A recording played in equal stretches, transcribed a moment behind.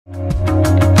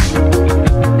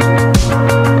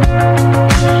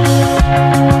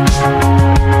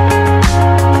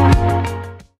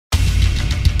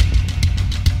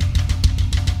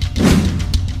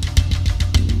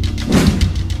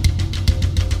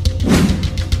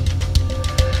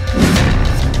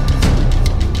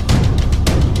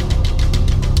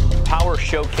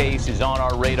Showcase is on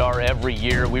our radar every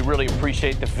year. We really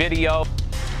appreciate the video.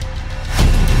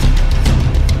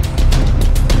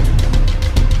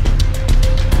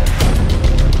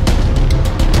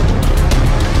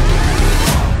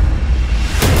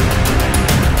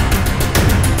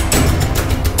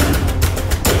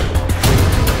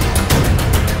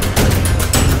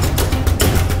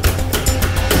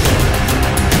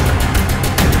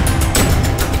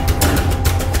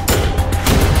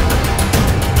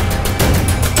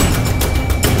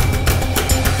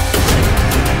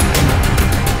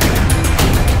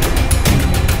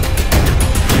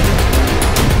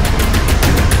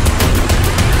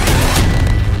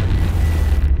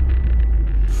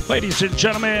 Ladies and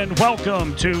gentlemen,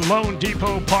 welcome to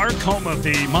loanDepot Park, home of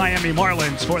the Miami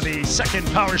Marlins for the second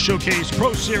Power Showcase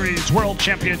Pro Series World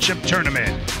Championship Tournament.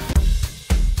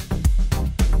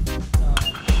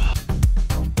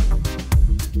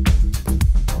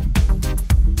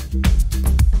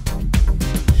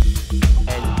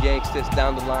 And yanks this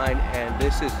down the line, and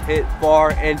this is hit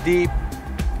far and deep,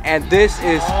 and this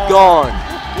is gone.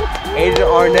 Aiden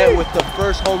Arnett with the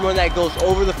first home run that goes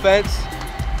over the fence.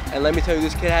 And let me tell you,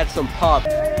 this kid had some pop.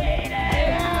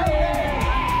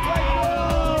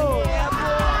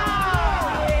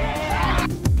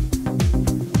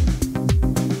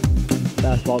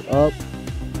 Fastball up,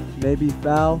 maybe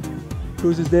foul.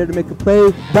 Cruz is there to make a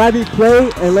play, diving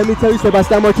play, and let me tell you,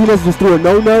 Sebastian Martinez just threw a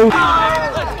no-no. Let's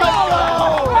go!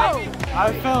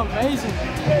 I felt amazing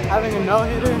having a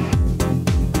no-hitter.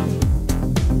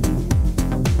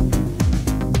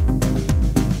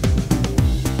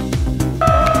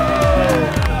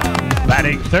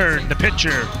 Batting third, the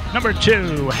pitcher, number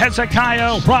 2,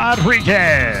 Hezekiah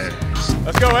Rodriguez.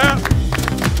 Let's go, out.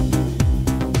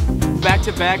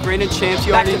 Back-to-back, reigning champs,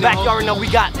 you already know. Back-to-back, you already know we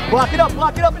got. Block it up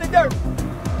in the dirt.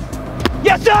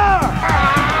 Yes, sir!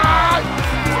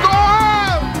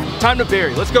 Time to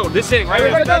bury. Let's go. This inning, right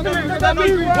here. 1,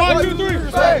 2, 3.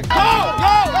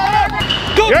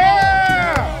 Go!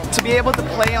 Yeah! To be able to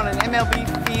play on an MLB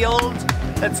field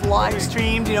that's live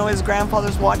streamed, you know, his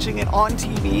grandfather's watching it on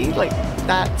TV, like,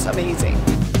 that's amazing.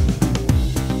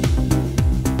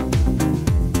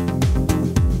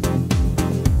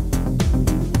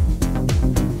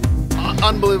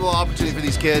 Unbelievable opportunity for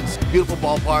these kids. Beautiful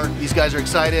ballpark. These guys are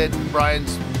excited.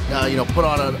 Brian's, put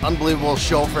on an unbelievable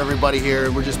show for everybody here,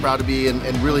 and we're just proud to be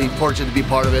and really fortunate to be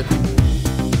part of it.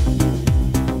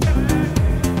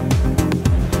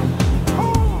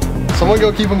 Someone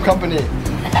go keep him company.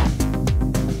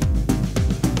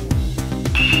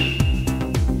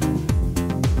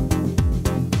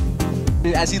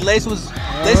 As he laces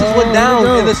one down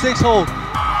in the 6th hole.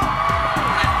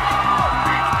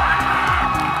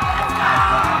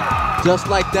 Just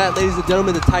like that, ladies and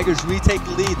gentlemen, the Tigers retake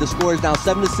the lead. The score is now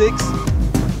 7-6.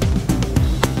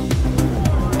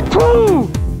 Woo!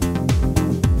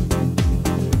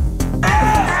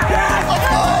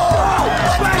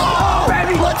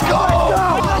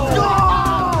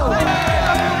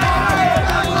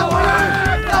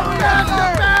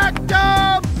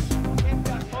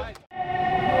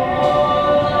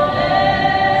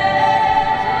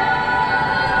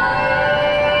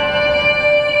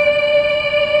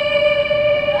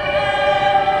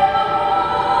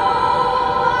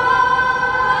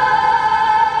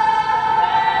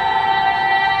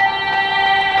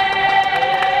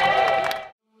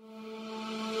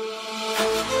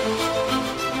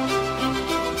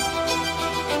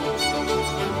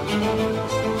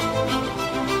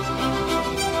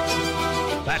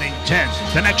 Batting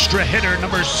 10th, an extra hitter,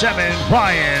 number 7,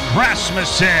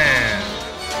 Rasmussen.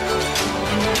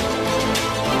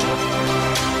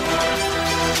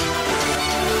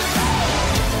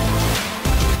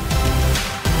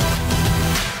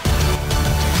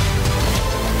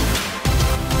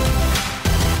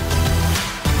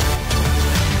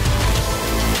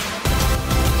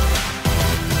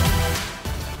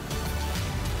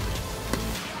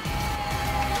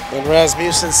 And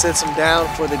Rasmussen sits him down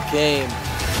for the game.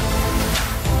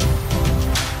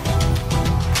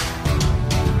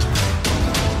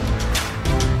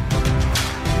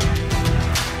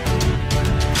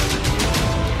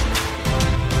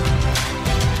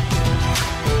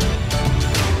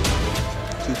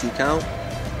 Count.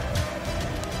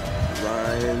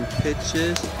 Ryan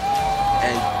pitches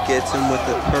and gets him with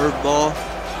the curveball.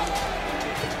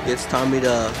 Gets Tommy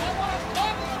to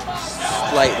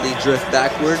slightly drift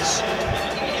backwards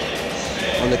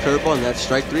on the curveball, and that's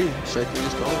strike 3. Strike 3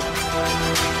 is gone.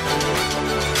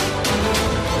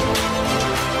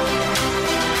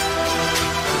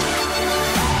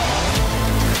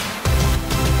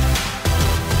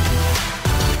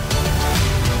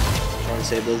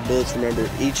 those bullets, remember,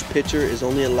 each pitcher is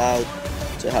only allowed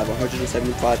to have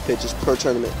 175 pitches per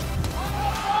tournament,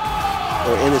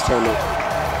 or in this tournament.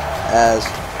 As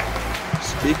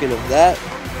speaking of that,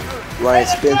 Ryan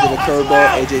spins in a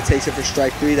curveball. AJ takes it for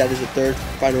strike 3. That is the third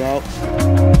final out.